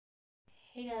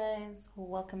Hey guys,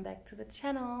 welcome back to the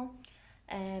channel,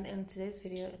 and in today's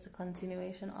video it's a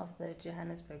continuation of the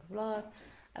Johannesburg vlog.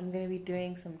 I'm going to be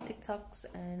doing some TikToks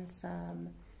and some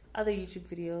other YouTube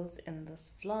videos in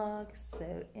this vlog,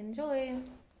 so enjoy.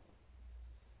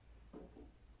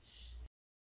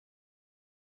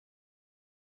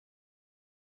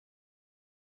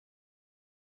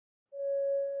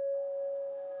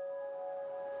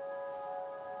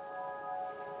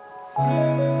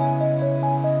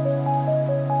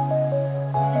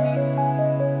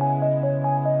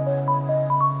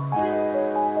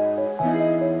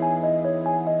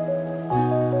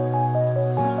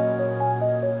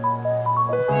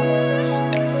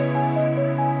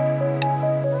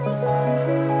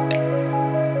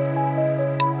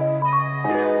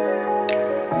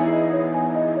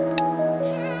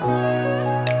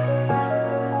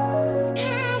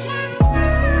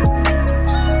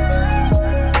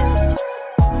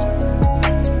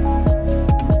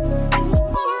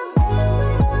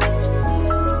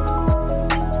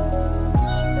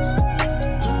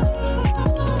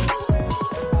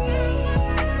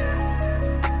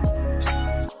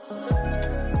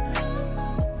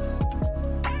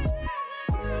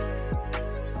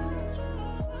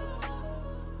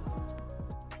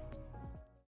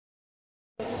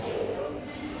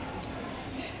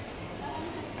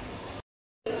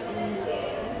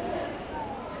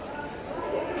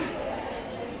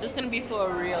 Just gonna be for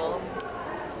real.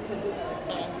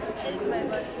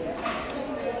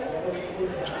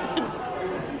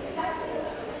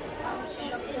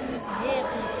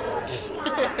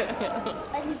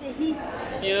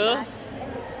 You?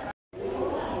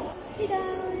 Hey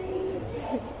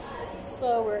guys!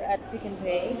 So we're at Pick n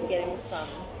Pay getting some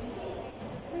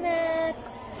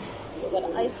snacks. We got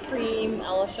ice cream.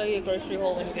 I'll show you a grocery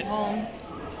haul when we get home.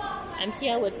 I'm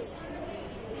here with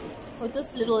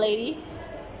this little lady.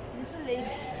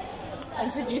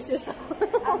 Introduce yourself.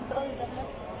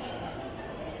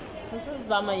 This is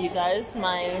Zama, you guys,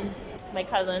 my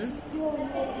cousin.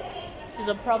 She's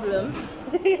a problem.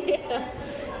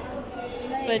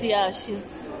 But yeah,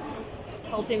 she's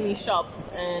helping me shop,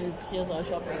 and here's our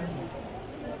shopping.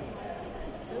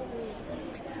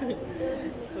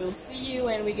 We'll see you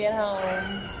when we get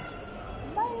home.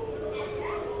 Bye.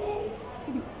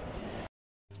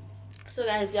 So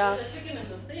guys, yeah, The chicken in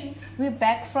the sink. we're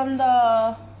back from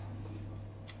the...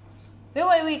 Where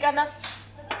were we, Kana?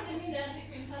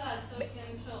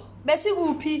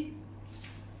 Besigupi.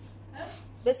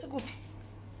 Besigupi.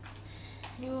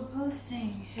 You were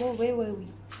posting. No, where were we?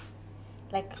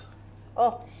 Like,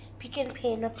 oh, Pick n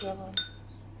Pay, not the other one.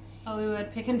 Oh, we were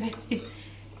at Pick n Pay.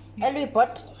 And we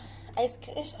bought ice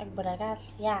cream.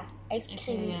 Yeah, ice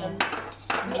cream. yeah.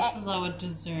 And This is our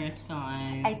dessert,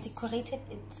 guys. I decorated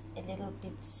it a little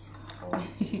bit. So,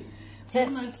 This is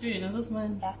my test. spoon. Is this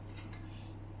mine? Yeah.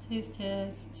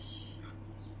 Taste.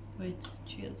 Wait,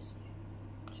 cheers.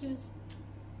 Cheers.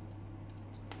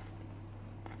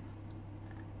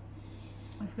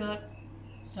 I feel like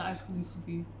the ice cream needs to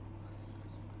be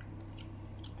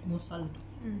more solid.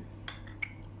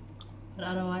 But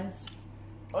otherwise,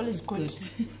 All is it's good.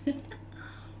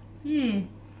 good.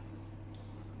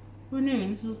 What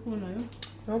name? This is for now.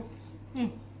 No?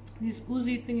 These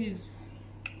oozy thingies.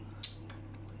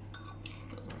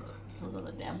 Those are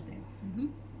the damn thing.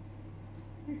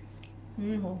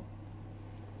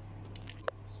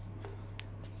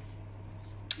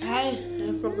 Hi,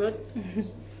 I forgot.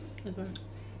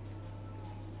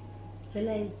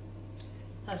 Hello.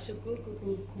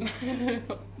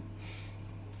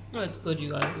 Oh, it's good, you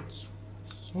guys. It's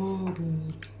so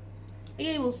good.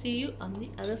 Okay, we'll see you on the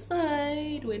other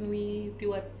side when we do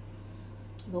what?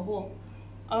 The haul.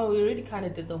 Oh, we already kind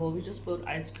of did the haul. We just bought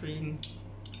ice cream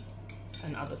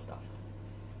and other stuff.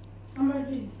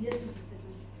 Somebody is here to visit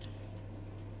me.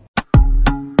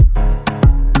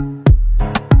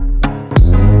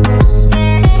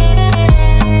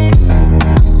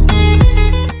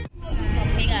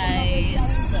 Hey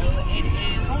guys, so it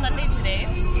is Sunday today.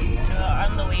 We're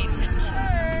on the way to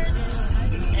church.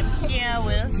 I'm here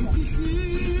with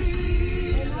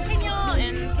Penyo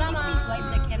and Zama. Please wipe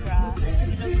the camera.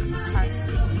 You look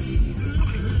husky.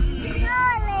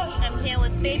 I'm here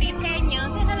with baby Penyo.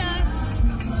 Say hello.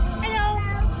 Hello.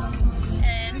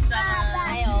 And Zama.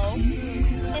 Hello.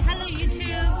 Say hello,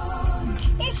 YouTube.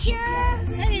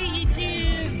 Hello,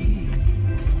 YouTube.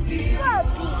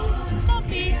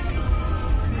 Poppy.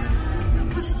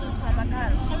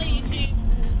 Hello, YouTube.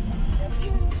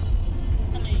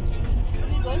 Hello, YouTube.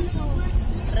 We're going to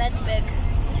Redback.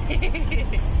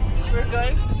 We're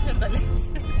going to Timberland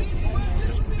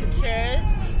to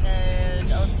church, and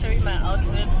I'll show you my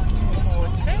outfit for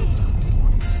church.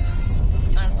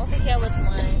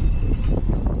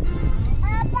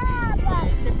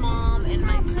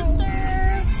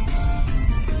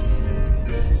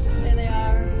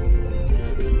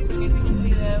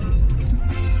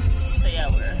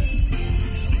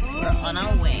 on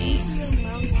our way.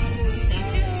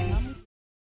 Stay tuned.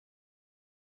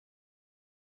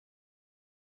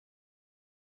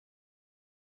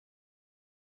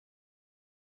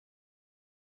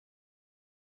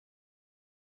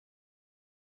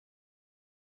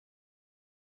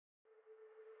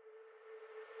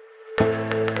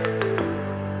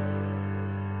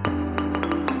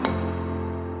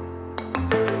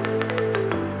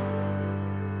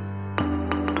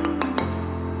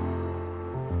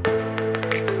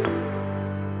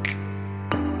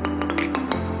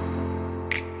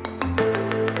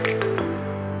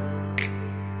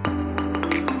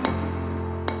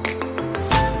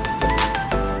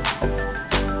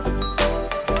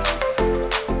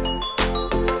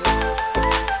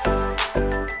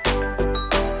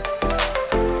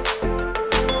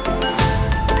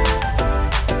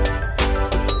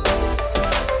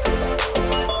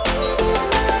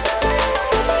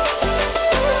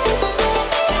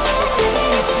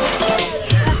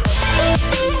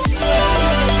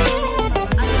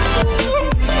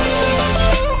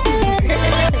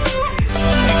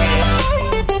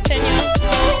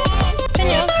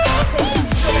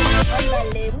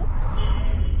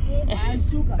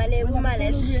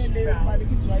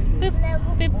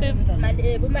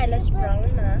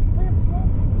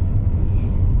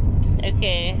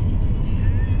 Okay.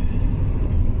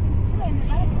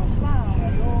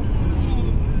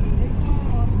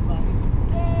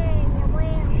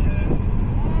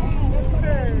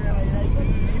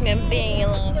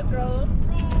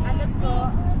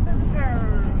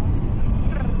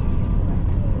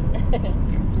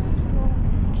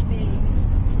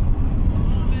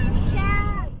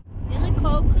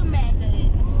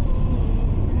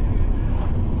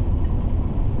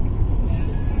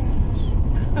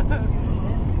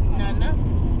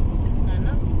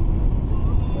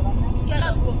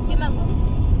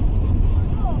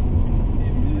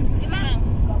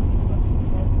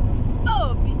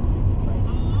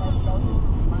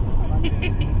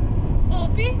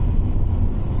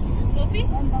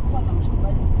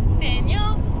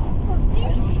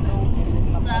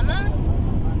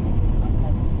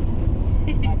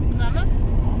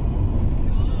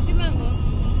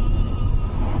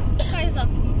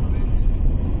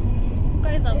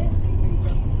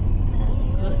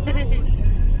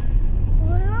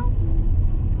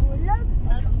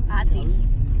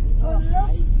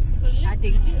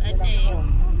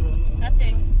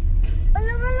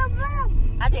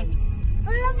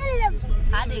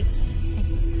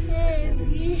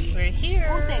 We're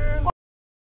here.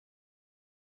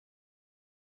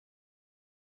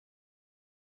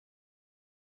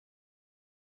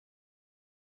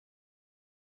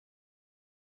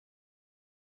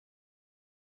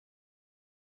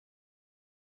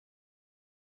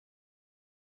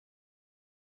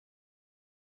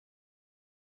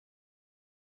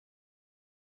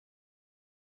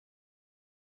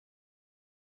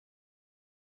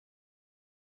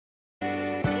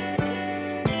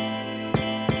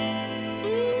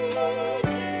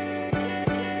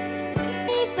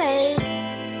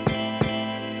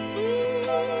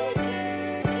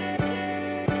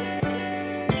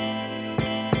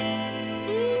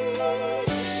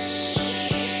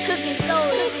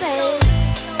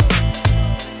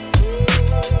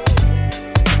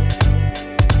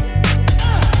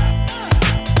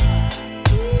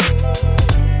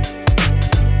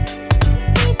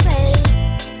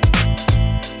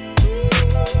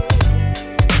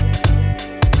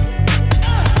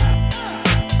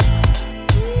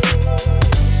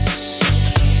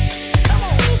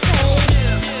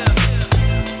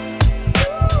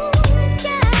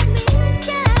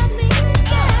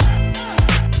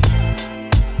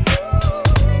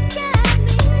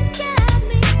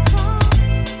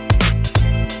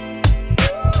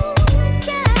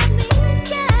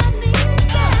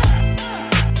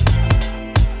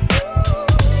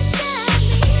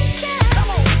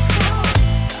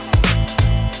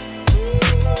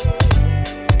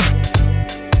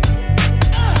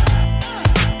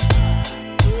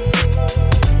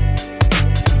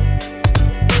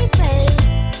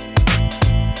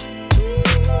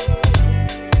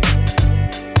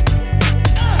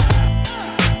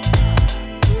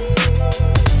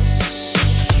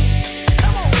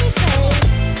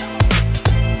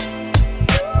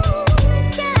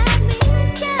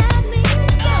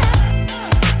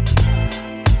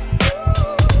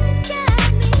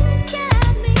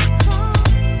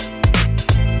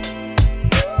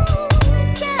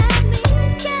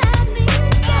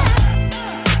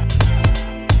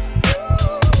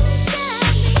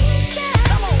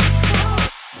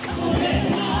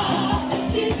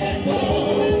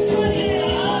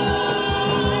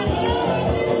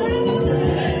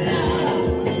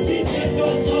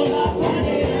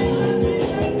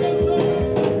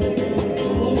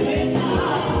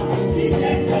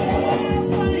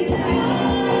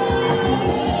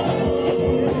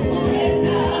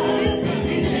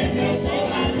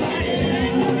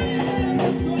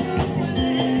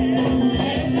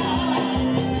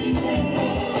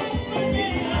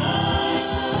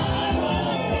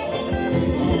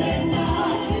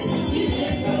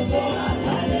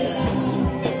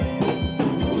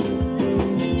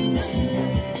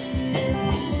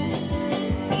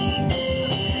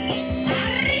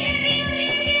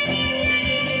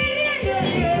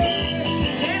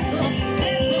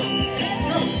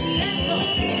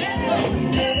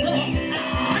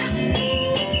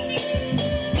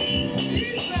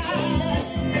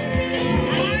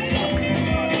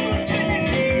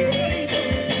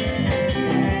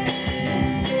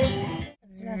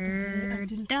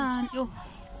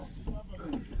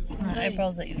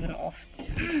 eyebrows are even off.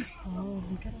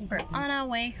 We're on our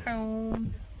way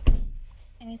home.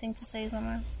 Anything to say,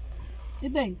 Zama?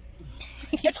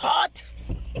 It's hot.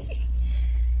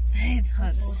 It's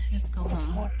hot. Let's go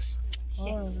home.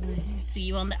 See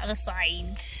you on the other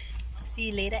side. See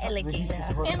you later, alligator.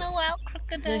 In a while,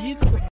 crocodile.